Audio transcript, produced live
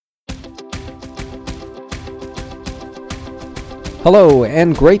Hello,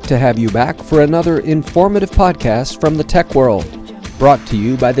 and great to have you back for another informative podcast from the tech world, brought to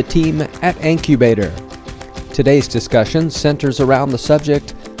you by the team at Ancubator. Today's discussion centers around the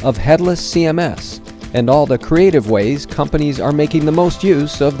subject of headless CMS and all the creative ways companies are making the most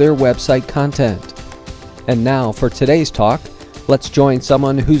use of their website content. And now for today's talk, let's join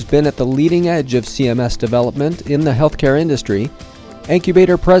someone who's been at the leading edge of CMS development in the healthcare industry,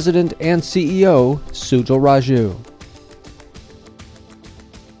 Ancubator President and CEO, Sujal Raju.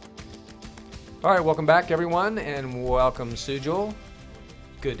 All right, welcome back, everyone, and welcome, Sujal.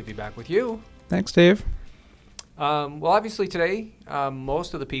 Good to be back with you. Thanks, Dave. Well, obviously today,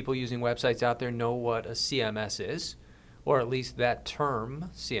 most of the people using websites out there know what a CMS is, or at least that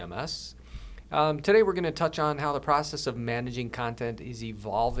term, CMS. Today we're going to touch on how the process of managing content is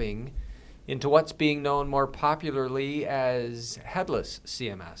evolving into what's being known more popularly as headless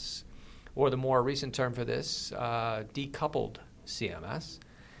CMS, or the more recent term for this, decoupled CMS.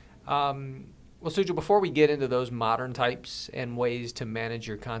 Well, Sujal, before we get into those modern types and ways to manage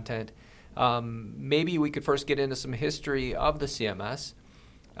your content, maybe we could first get into some history of the CMS.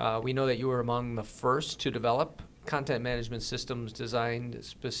 We know that you were among the first to develop content management systems designed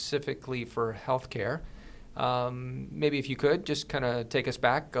specifically for healthcare. Maybe if you could just kind of take us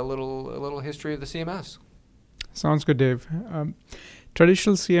back a little history of the CMS. Sounds good, Dave.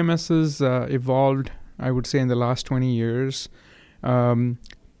 Traditional CMSs evolved, I would say, in the last 20 years.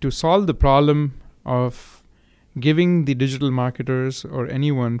 To solve the problem of giving the digital marketers, or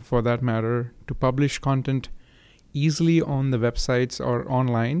anyone for that matter, to publish content easily on the websites or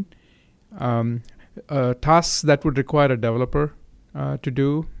online, tasks that would require a developer to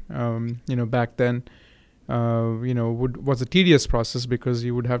do, back then, was a tedious process because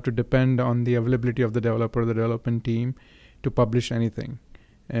you would have to depend on the availability of the developer, the development team, to publish anything.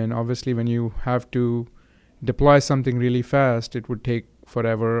 And obviously, when you have to deploy something really fast, it would take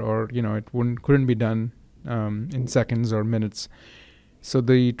forever, or it couldn't be done in seconds or minutes. So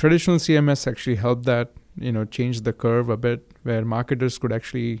the traditional CMS actually helped that, change the curve a bit, where marketers could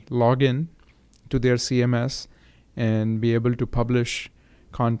actually log in to their CMS and be able to publish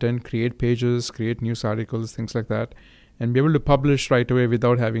content, create pages, create news articles, things like that, and be able to publish right away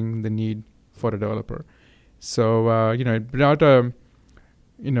without having the need for a developer. So it brought a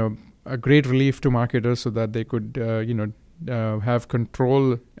great relief to marketers so that they could have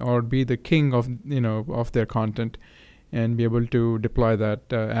control or be the king of their content and be able to deploy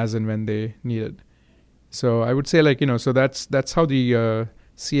that as and when they need it. So I would say so that's how the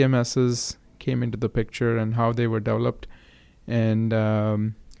CMSs came into the picture and how they were developed. And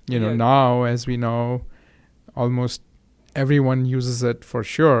now, as we know, almost everyone uses it for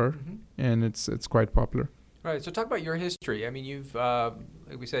sure, and it's quite popular. Right. So talk about your history. I mean, you've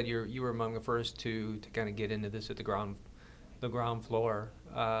like we said, you were among the first to kind of get into this at the ground floor,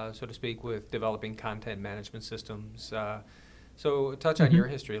 so to speak, with developing content management systems. So touch on your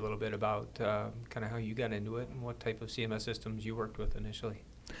history a little bit about kind of how you got into it and what type of CMS systems you worked with initially.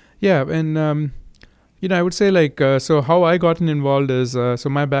 Yeah, and I would say so how I gotten involved is so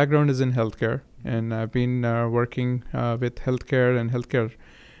my background is in healthcare, and I've been working with healthcare and healthcare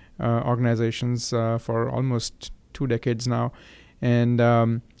organizations for almost 2 decades now. And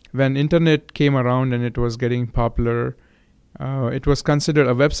when internet came around and it was getting popular, it was considered,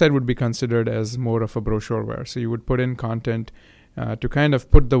 a website would be considered as more of a brochureware. So you would put in content to kind of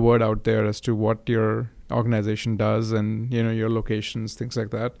put the word out there as to what your organization does and, your locations, things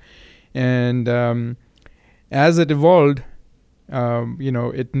like that. And as it evolved,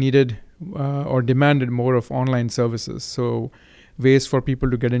 it needed or demanded more of online services. So ways for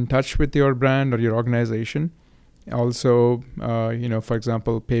people to get in touch with your brand or your organization. Also, for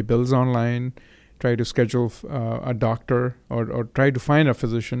example, pay bills online, try to schedule a doctor or try to find a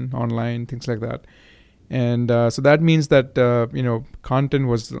physician online, things like that. And so that means that, content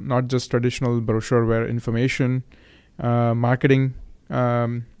was not just traditional brochureware information, marketing,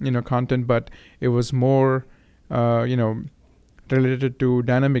 content, but it was more, related to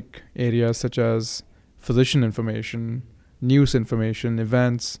dynamic areas such as physician information, news information,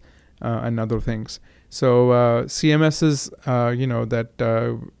 events, and other things. So CMSs, that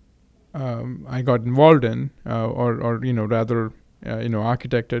I got involved in, rather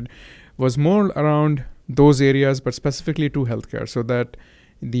architected, was more around those areas, but specifically to healthcare, so that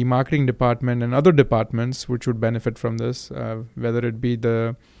the marketing department and other departments which would benefit from this, whether it be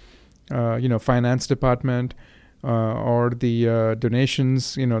the finance department or the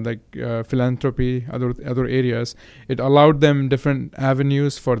donations, philanthropy, other areas, it allowed them different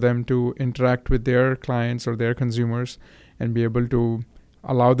avenues for them to interact with their clients or their consumers and be able to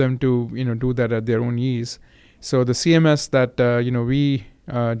allow them to do that at their own ease. So the CMS that we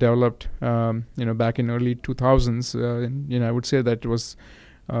developed back in early 2000s, I would say that it was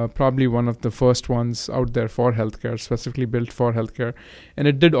probably one of the first ones out there for healthcare, specifically built for healthcare, and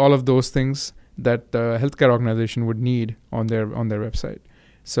it did all of those things that the healthcare organization would need on their website.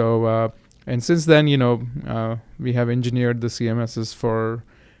 So and since then, we have engineered the CMSs for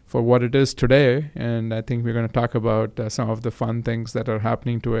what it is today, and I think we're going to talk about some of the fun things that are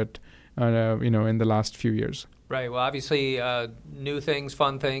happening to it, in the last few years. Right. Well, obviously, new things,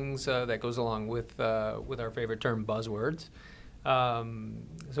 fun things that goes along with our favorite term, buzzwords.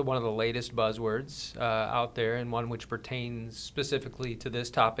 So one of the latest buzzwords out there, and one which pertains specifically to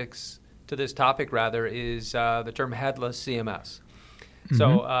this topic rather, is the term headless CMS. Mm-hmm.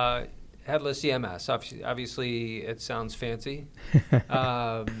 So headless CMS, obviously it sounds fancy.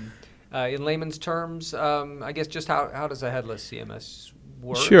 In layman's terms, I guess just how does a headless CMS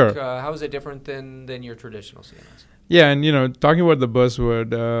work? Sure. How is it different than your traditional CMS? Yeah, and talking about the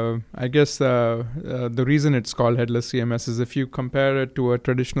buzzword, I guess the reason it's called headless CMS is if you compare it to a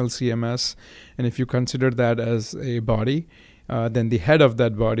traditional CMS, and if you consider that as a body, then the head of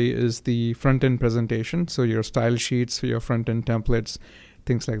that body is the front-end presentation, so your style sheets, your front-end templates,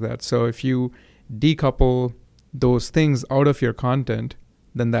 things like that. So if you decouple those things out of your content,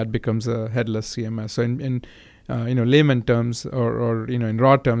 then that becomes a headless CMS. So in layman terms or in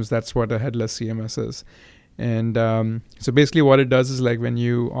raw terms, that's what a headless CMS is. And so basically what it does is, like, when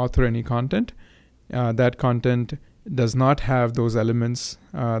you author any content, that content does not have those elements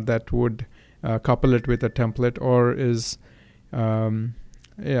that would couple it with a template or is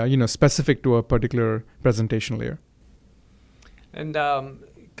specific to a particular presentation layer. And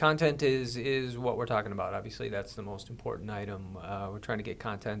content is what we're talking about. Obviously, that's the most important item. We're trying to get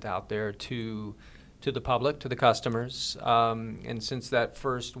content out there to the public, to the customers. And since that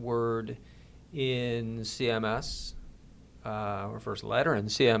first word in CMS, or first letter in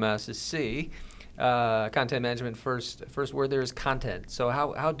CMS is C, content management, first word there is content. So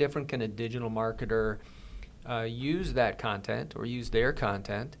how different can a digital marketer use that content or use their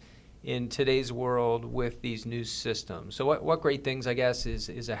content in today's world with these new systems? So what great things, I guess,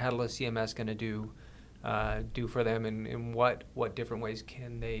 is a headless CMS going to do for them, and what different ways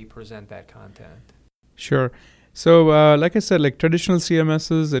can they present that content? Sure. So like I said, like traditional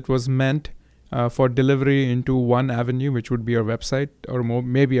CMSs, it was meant for delivery into one avenue, which would be your website or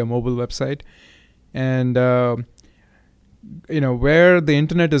maybe a mobile website. And where the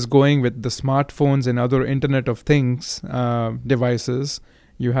internet is going with the smartphones and other Internet of Things devices,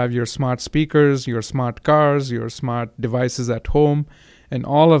 you have your smart speakers, your smart cars, your smart devices at home, and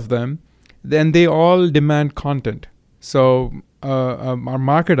all of them, then they all demand content. So our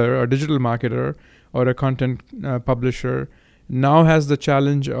marketer, a digital marketer, or a content publisher now has the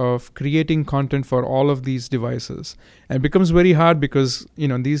challenge of creating content for all of these devices. And it becomes very hard because,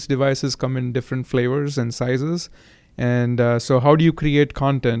 these devices come in different flavors and sizes. And so how do you create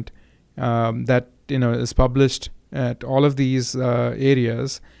content that, is published at all of these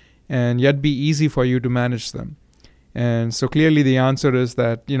areas and yet be easy for you to manage them? And so clearly the answer is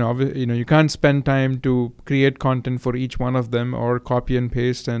that, you can't spend time to create content for each one of them or copy and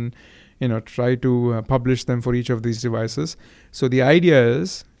paste and try to publish them for each of these devices. So the idea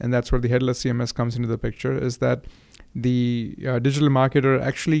is, and that's where the headless CMS comes into the picture, is that the digital marketer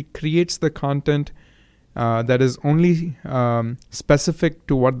actually creates the content that is only specific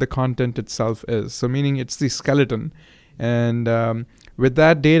to what the content itself is. So meaning it's the skeleton. And with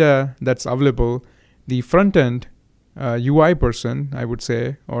that data that's available, the front-end UI person, I would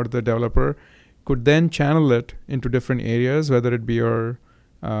say, or the developer, could then channel it into different areas, whether it be your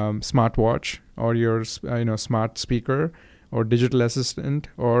smartwatch or your smart speaker or digital assistant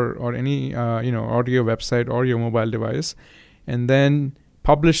or any audio website or your mobile device, and then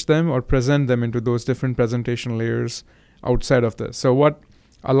publish them or present them into those different presentation layers outside of this. So what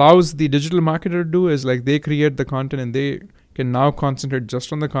allows the digital marketer to do is, like, they create the content and they can now concentrate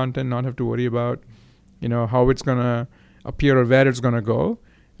just on the content, not have to worry about how it's going to appear or where it's going to go.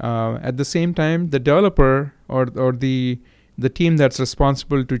 At the same time, the developer or the team that's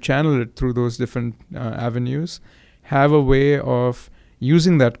responsible to channel it through those different avenues have a way of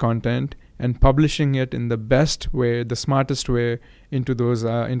using that content and publishing it in the best way, the smartest way, into those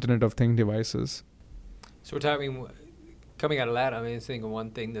Internet of Things devices. So we're talking, coming out of that, I think one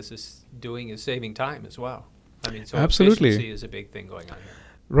thing this is doing is saving time as well. So absolutely, efficiency is a big thing going on here.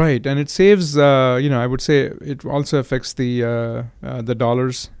 Right, and it saves, I would say it also affects the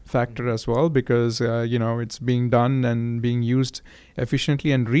dollars factor as well, because, it's being done and being used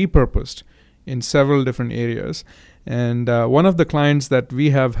efficiently and repurposed in several different areas. And one of the clients that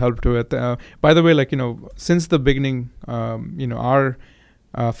we have helped with, by the way, since the beginning, our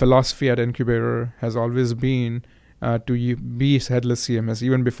philosophy at Incubator has always been to be headless CMS,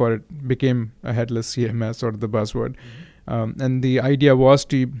 even before it became a headless CMS or the buzzword. And the idea was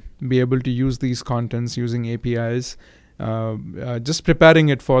to be able to use these contents using APIs, just preparing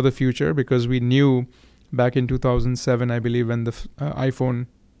it for the future, because we knew back in 2007, I believe, when the iPhone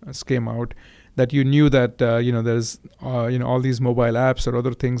came out, that you knew that there's all these mobile apps or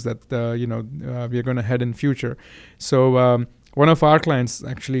other things that we're going to head in future. So one of our clients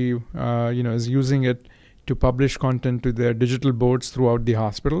actually is using it to publish content to their digital boards throughout the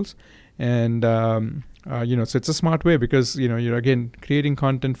hospitals. And so it's a smart way, because you're again creating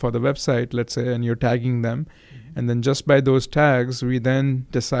content for the website, let's say, and you're tagging them, and then just by those tags we then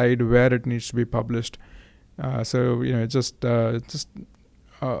decide where it needs to be published. And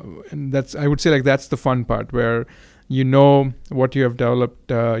that's, I would say, that's the fun part, where what you have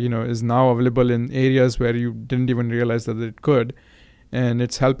developed is now available in areas where you didn't even realize that it could. And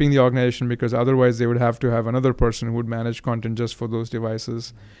it's helping the organization, because otherwise they would have to have another person who would manage content just for those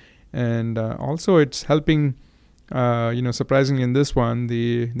devices. And also it's helping, surprisingly in this one,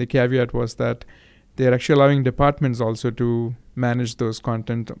 the caveat was that they're actually allowing departments also to manage those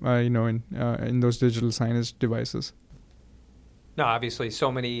content, in those digital signage devices. No, obviously,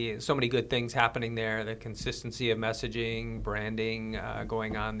 so many good things happening there. The consistency of messaging, branding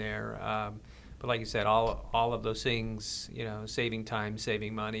going on there. But like you said, all of those things, saving time,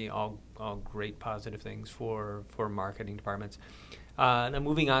 saving money, all great positive things for marketing departments. Now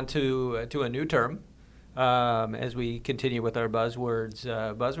moving on to a new term as we continue with our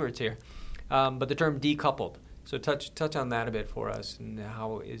buzzwords here. But the term decoupled. So touch on that a bit for us, and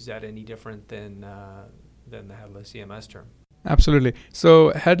how is that any different than the headless CMS term? Absolutely.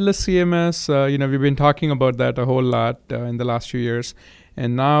 So headless CMS, we've been talking about that a whole lot in the last few years.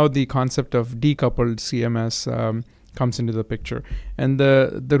 And now the concept of decoupled CMS comes into the picture. And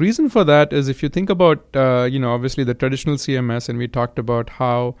the reason for that is, if you think about, obviously the traditional CMS, and we talked about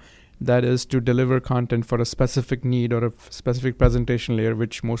how that is to deliver content for a specific need or a specific presentation layer,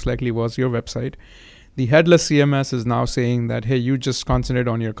 which most likely was your website. The headless CMS is now saying that, hey, you just concentrate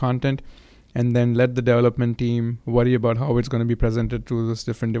on your content, and then let the development team worry about how it's going to be presented to those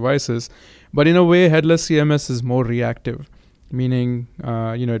different devices. But in a way, headless CMS is more reactive, meaning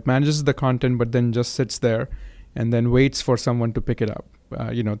it manages the content, but then just sits there and then waits for someone to pick it up,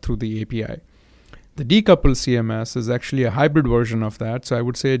 through the API. The decoupled CMS is actually a hybrid version of that. So I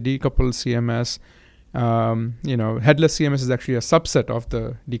would say decoupled CMS, headless CMS is actually a subset of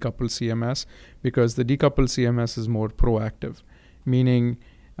the decoupled CMS, because the decoupled CMS is more proactive, meaning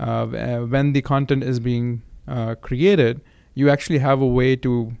when the content is being created, you actually have a way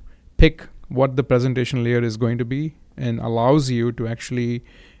to pick what the presentation layer is going to be, and allows you to actually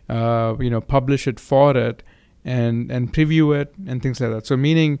publish it for it and preview it and things like that. So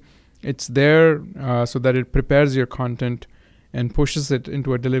meaning it's there so that it prepares your content and pushes it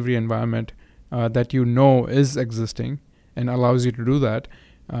into a delivery environment that is existing, and allows you to do that.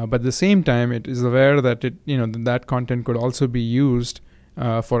 But at the same time, it is aware that that content could also be used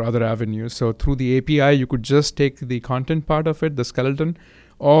for other avenues. So through the API, you could just take the content part of it, the skeleton,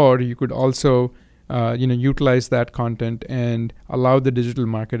 or you could also utilize that content and allow the digital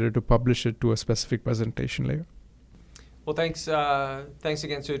marketer to publish it to a specific presentation layer. Well, thanks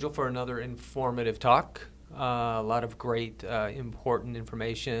again, Sujal, for another informative talk. A lot of great, important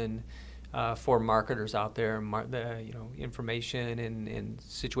information for marketers out there. Information in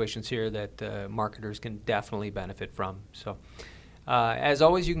situations here that marketers can definitely benefit from. So, as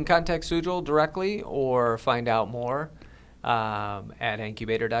always, you can contact Sujal directly or find out more at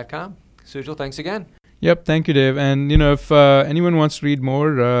incubator.com. Sujal, thanks again. Yep, thank you, Dave. And if anyone wants to read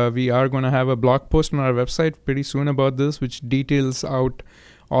more, we are going to have a blog post on our website pretty soon about this, which details out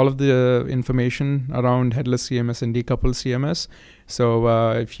all of the information around headless CMS and decoupled CMS. So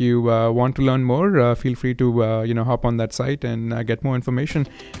if you want to learn more, feel free to hop on that site and get more information.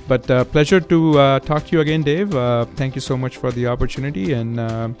 But pleasure to talk to you again, Dave. Thank you so much for the opportunity, and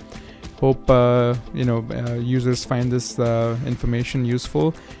hope users find this information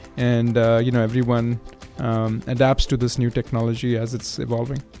useful, and everyone adapts to this new technology as it's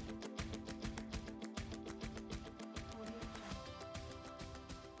evolving.